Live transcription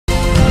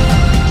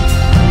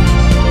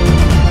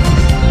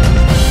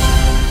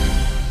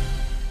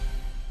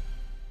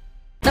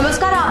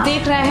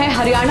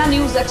Haryana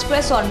news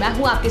express और मैं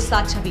हूं आपके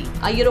साथ छवि।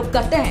 आइए रुक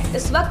करते हैं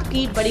इस वक्त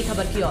की बड़ी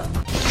खबर की ओर।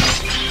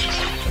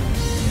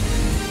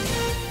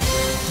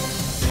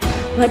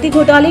 भर्ती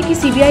घोटाले की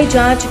सीबीआई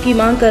जांच की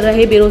मांग कर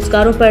रहे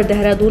बेरोजगारों पर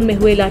देहरादून में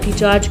हुए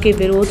लाठीचार्ज के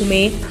विरोध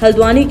में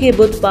हल्द्वानी के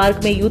बुद्ध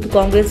पार्क में यूथ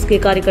कांग्रेस के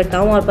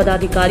कार्यकर्ताओं और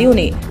पदाधिकारियों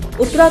ने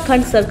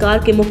उत्तराखंड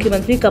सरकार के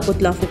मुख्यमंत्री का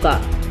पुतला फूंका।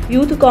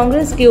 यूथ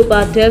कांग्रेस के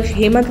उपाध्यक्ष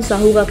हेमंत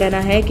साहू का कहना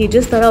है कि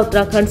जिस तरह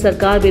उत्तराखंड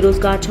सरकार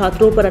बेरोजगार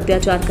छात्रों पर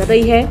अत्याचार कर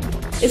रही है,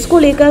 इसको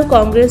लेकर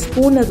कांग्रेस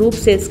पूर्ण रूप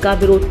से इसका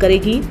विरोध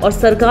करेगी और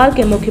सरकार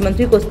के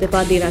मुख्यमंत्री को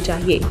इस्तीफा देना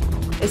चाहिए।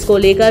 इसको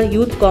लेकर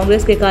यूथ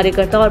कांग्रेस के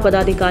कार्यकर्ता और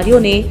पदाधिकारियों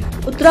ने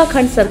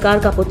उत्तराखंड सरकार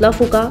का पुतला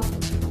फूंका।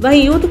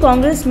 वहीं यूथ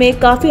कांग्रेस में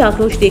काफी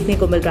आक्रोश देखने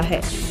को मिल रहा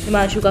है।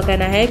 हिमांशु का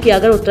कहना है कि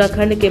अगर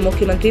उत्तराखंड के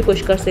मुख्यमंत्री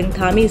पुष्कर सिंह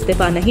धामी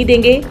इस्तीफा नहीं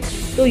देंगे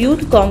तो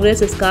यूथ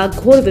कांग्रेस इसका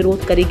घोर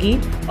विरोध करेगी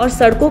और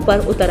सड़कों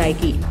पर उतर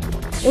आएगी।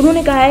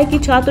 उन्होंने कहा है कि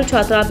छात्र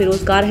छात्रा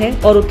बेरोजगार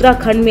हैं और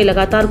उत्तराखंड में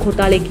लगातार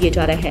घोटाले किए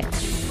जा रहे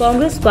हैं।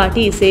 कांग्रेस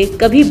पार्टी इसे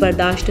कभी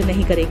बर्दाश्त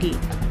नहीं करेगी।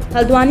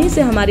 हल्द्वानी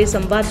से हमारे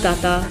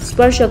संवाददाता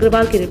स्पर्श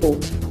अग्रवाल की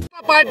रिपोर्ट।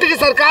 पार्टी की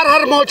सरकार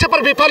हर मोर्चे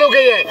पर विफल हो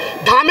गई है।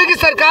 धामी की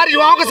सरकार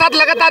युवाओं के साथ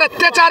लगातार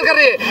अत्याचार कर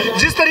रही है।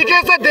 जिस तरीके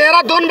से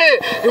देहरादून में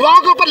युवाओं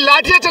के ऊपर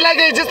लाठियां चलाई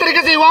गई, जिस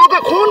तरीके से युवाओं का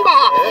खून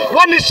बहा,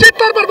 वह निश्चित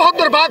तौर पर बहुत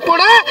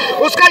दुर्भाग्यपूर्ण है।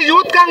 उसका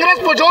यूथ कांग्रेस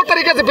पुरजोर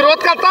तरीके से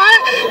विरोध करता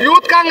है।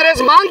 यूथ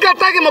कांग्रेस मांग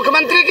करता है कि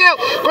मुख्यमंत्री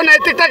को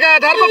नैतिकता के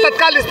आधार पर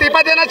तत्काल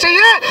इस्तीफा देना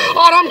चाहिए।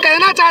 और हम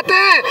कहना चाहते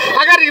हैं,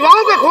 अगर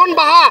युवाओं का खून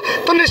बहा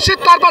तो निश्चित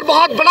तौर पर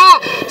बहुत बड़ा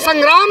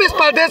संग्राम इस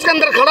प्रदेश के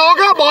अंदर खड़ा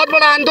होगा। बहुत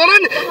बड़ा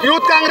आंदोलन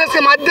यूथ कांग्रेस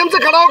के माध्यम से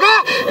खड़ा होगा।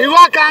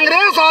 युवा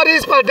कांग्रेस और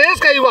इस प्रदेश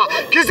का युवा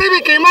किसी भी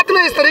कीमत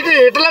में इस तरीके की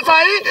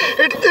हिटलरशाही,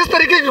 इस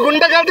तरीके की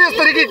गुंडागर्दी, इस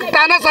तरीके की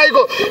तानाशाही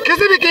को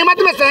किसी भी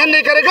कीमत में सहन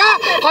नहीं करेगा।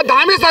 और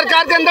धामी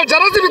सरकार के अंदर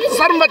जरा सी भी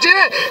शर्म बची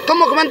है तो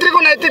मुख्यमंत्री को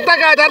नैतिकता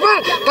के आधार पर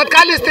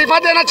तत्काल इस्तीफा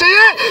देना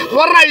चाहिए,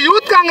 वरना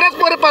यूथ कांग्रेस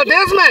पूरे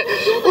प्रदेश में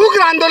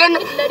उग्र आंदोलन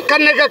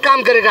करने का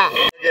काम करेगा।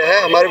 यह है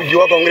हमारे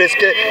युवा कांग्रेस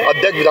के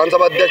अध्यक्ष,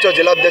 विधानसभा अध्यक्ष और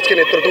जिला अध्यक्ष के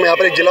नेतृत्व में यहाँ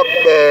पर एक जिला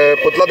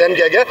पुतला दहन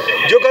किया गया,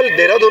 जो कल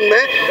देहरादून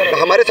में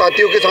हमारे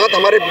साथियों के साथ,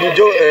 हमारे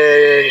जो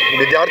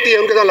विद्यार्थी हैं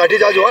उनके साथ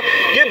लाठीचार्ज हुआ।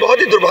 ये बहुत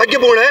ही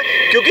दुर्भाग्यपूर्ण है,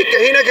 क्योंकि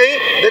कहीं ना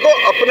कहीं देखो,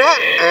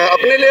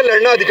 अपने लिए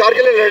लड़ना, अधिकार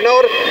के लिए लड़ना,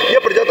 और ये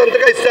प्रजातंत्र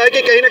का हिस्सा है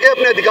कि कहीं ना कहीं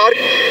अपने अधिकार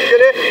के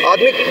लिए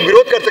आदमी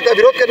विरोध कर सकता है।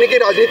 विरोध करने की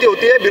राजनीति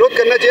होती है, विरोध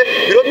करना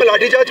चाहिए। विरोध में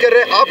लाठीचार्ज कर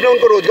रहे हैं, आप ना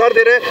उनको रोजगार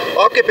दे रहे हैं,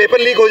 आपके पेपर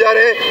लीक हो जा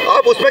रहे हैं,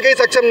 आप उसमें कहीं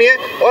सक्षम नहीं है,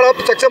 और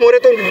आप सक्षम हो रहे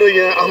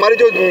तो हमारे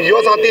जो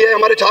युवा साथी है,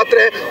 हमारे छात्र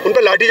हैं, उन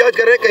पर लाठीचार्ज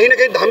कर रहे हैं। कहीं ना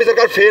कहीं धामी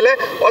सरकार फेल है,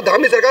 और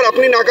धामी सरकार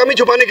अपनी नाकामी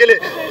छुपाने के लिए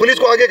पुलिस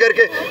को आगे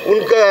करके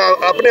उनका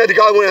अपने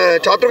अधिकार,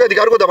 छात्रों के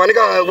अधिकार को दबाने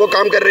का वो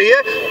काम कर रही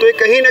है। तो ये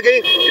कहीं ना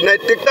कहीं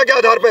नैतिकता के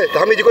आधार पर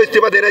धामी जी को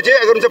इस्तीफा देना चाहिए।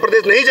 अगर उनसे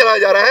प्रदेश नहीं चलाया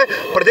जा रहा है,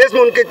 प्रदेश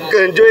में उनके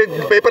जो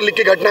पेपर लीक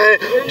की घटना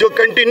है जो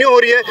कंटिन्यू हो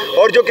रही है,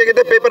 और जो क्या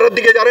कहते हैं पेपर रद्द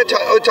किए जा रहे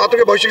हैं, छात्रों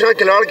के भविष्य के साथ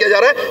खिलवाड़ किया जा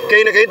रहा है,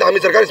 कहीं ना कहीं धामी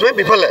सरकार इसमें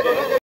विफल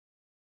है।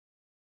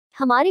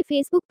 हमारे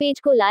फेसबुक पेज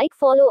को लाइक,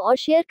 फॉलो और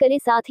शेयर करें।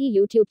 साथ ही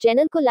यूट्यूब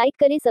चैनल को लाइक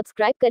करें,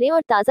 सब्सक्राइब करें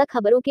और ताज़ा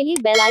खबरों के लिए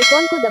बेल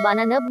आइकॉन को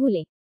दबाना न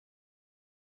भूलें।